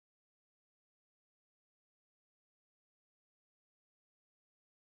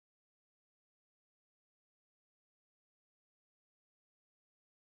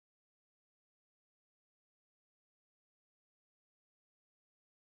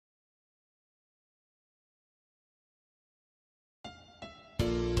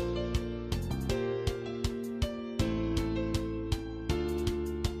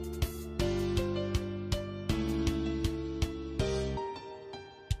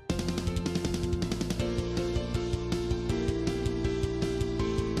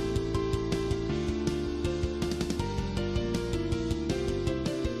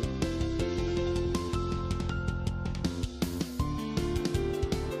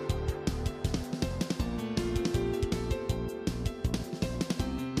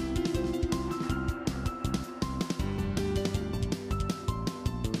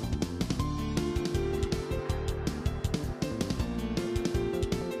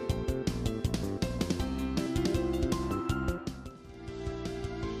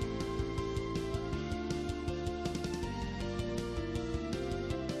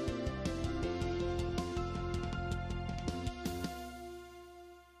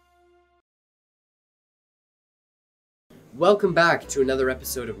Welcome back to another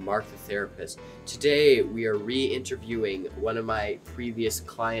episode of Mark the Therapist. Today we are re-interviewing one of my previous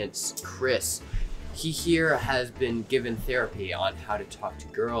clients, Chris. He here has been given therapy on how to talk to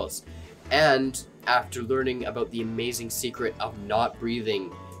girls, and after learning about the amazing secret of not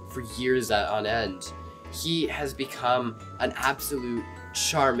breathing for years on end, he has become an absolute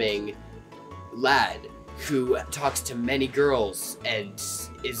charming lad who talks to many girls and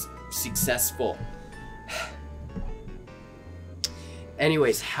is successful.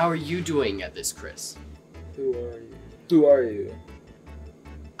 Anyways, how are you doing at this, Chris? Who are you?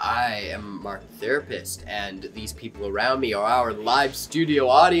 I am Mark the Therapist, and these people around me are our live studio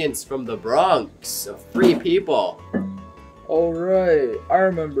audience from the Bronx of 3 people. Alright, I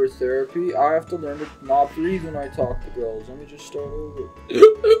remember therapy. I have to learn to not breathe when I talk to girls. Let me just start over.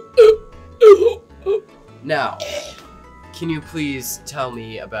 Now, can you please tell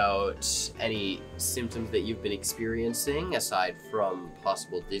me about any symptoms that you've been experiencing aside from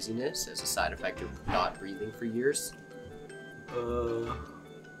possible dizziness as a side effect of not breathing for years?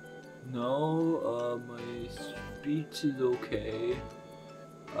 No, my speech is okay.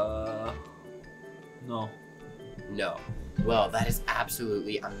 No. No. Well, that is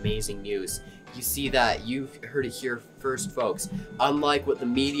absolutely amazing news. You see that, you've heard it here first, folks. Unlike what the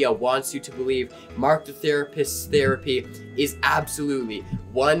media wants you to believe, Mark the Therapist's therapy is absolutely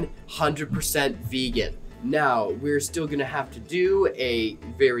 100% vegan. Now, we're still gonna have to do a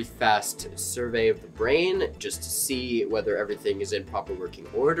very fast survey of the brain just to see whether everything is in proper working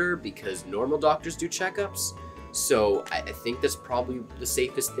order, because normal doctors do checkups. So I think that's probably the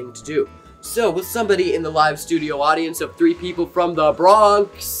safest thing to do. So, with somebody in the live studio audience of 3 people from the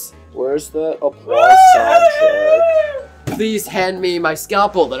Bronx, Where's the applause soundtrack? please hand me my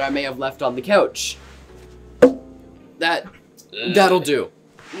scalpel that I may have left on the couch. That'll do.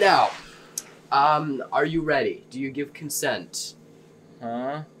 Now, are you ready? Do you give consent?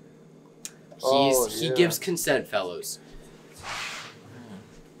 Huh? He gives consent, fellows.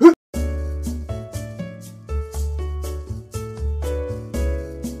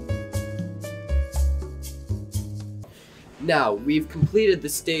 Now, we've completed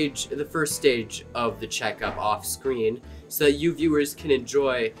the first stage of the checkup off screen, so that you viewers can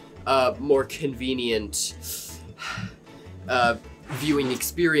enjoy a more convenient viewing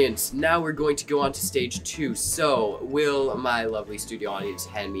experience. Now we're going to go on to stage 2. So, will my lovely studio audience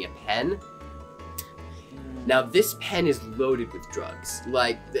hand me a pen? Now, this pen is loaded with drugs,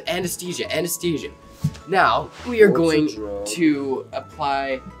 like the anesthesia. Now, we are going to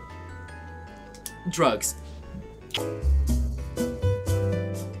apply drugs.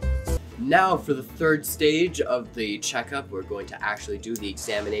 Now for the 3rd stage of the checkup, we're going to actually do the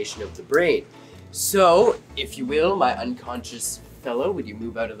examination of the brain. So, if you will, my unconscious fellow, would you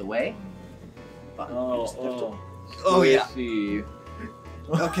move out of the way? Oh yeah. See.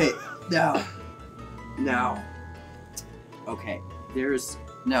 Okay, now. Okay,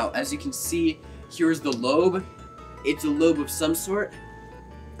 now as you can see, here's the lobe. It's a lobe of some sort.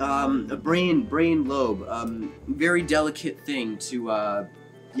 A brain lobe. Very delicate thing to,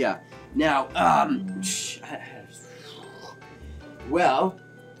 yeah. Now, well,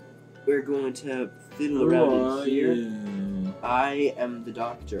 we're going to fiddle around in here. Yeah. I am the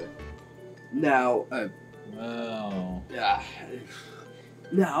doctor. Now, Wow.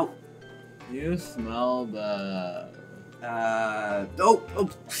 Now, You smell bad.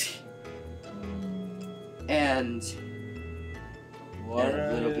 and What and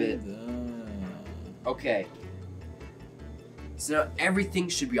a little bit. Okay. So now everything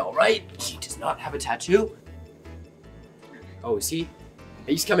should be all right. He does not have a tattoo. Oh, is he?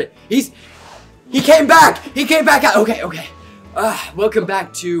 He's coming. He came back. He came back out. Okay. Welcome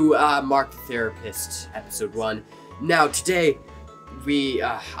back to Mark the Therapist, episode 1. Now today,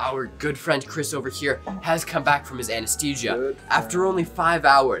 our good friend Chris over here has come back from his anesthesia after only 5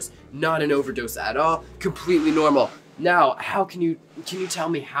 hours. Not an overdose at all. Completely normal. Now, can you tell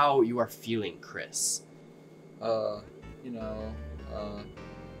me how you are feeling, Chris?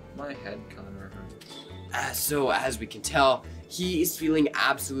 My head kind of hurts. So as we can tell, he is feeling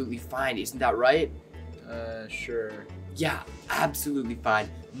absolutely fine. Isn't that right? Sure. Yeah, absolutely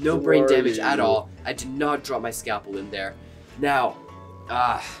fine. No Who brain are damage you? at all. I did not drop my scalpel in there. Now,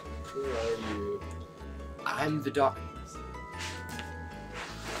 Who are you? I'm the doc.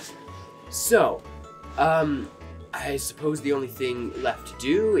 So, I suppose the only thing left to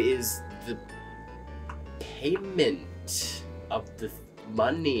do is the payment of the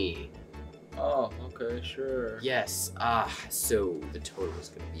money. Oh, okay, sure. Yes, so the total is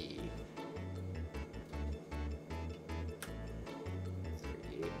gonna be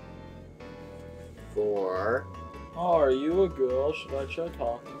 3, 4, Oh, are you a girl? Should I try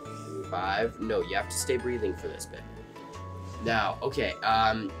talking to you? 5. No, you have to stay breathing for this bit. Now, okay,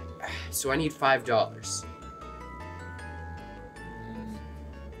 so I need $5.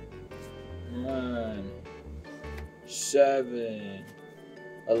 9, 7,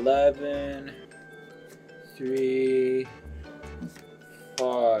 11, 3,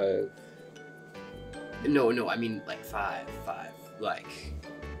 5. No, I mean like 5. Like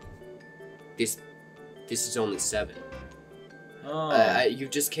this is only 7. Oh, You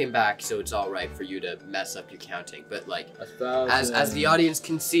just came back, so it's all right for you to mess up your counting. But like, 1,000. as the audience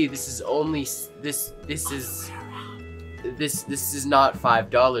can see, this is only this is not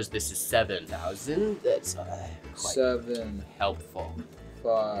 $5. This is 7,000. That's quite 7, helpful.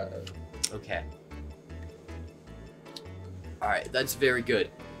 5. Okay. All right, that's very good.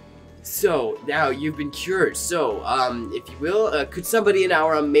 So now you've been cured. So, if you will, could somebody in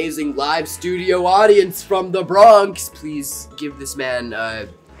our amazing live studio audience from the Bronx please give this man a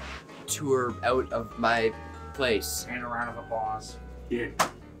tour out of my place? And a round of applause. Yeah.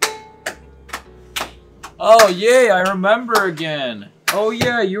 Oh, yay, I remember again. Oh,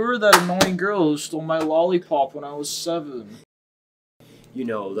 yeah, you were that annoying girl who stole my lollipop when I was 7. You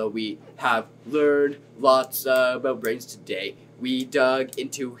know, though we have learned lots about brains today, we dug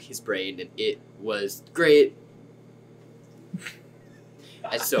into his brain and it was great.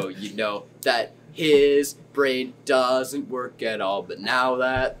 And so you know that his brain doesn't work at all, but now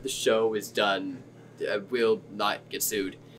that the show is done, we'll not get sued.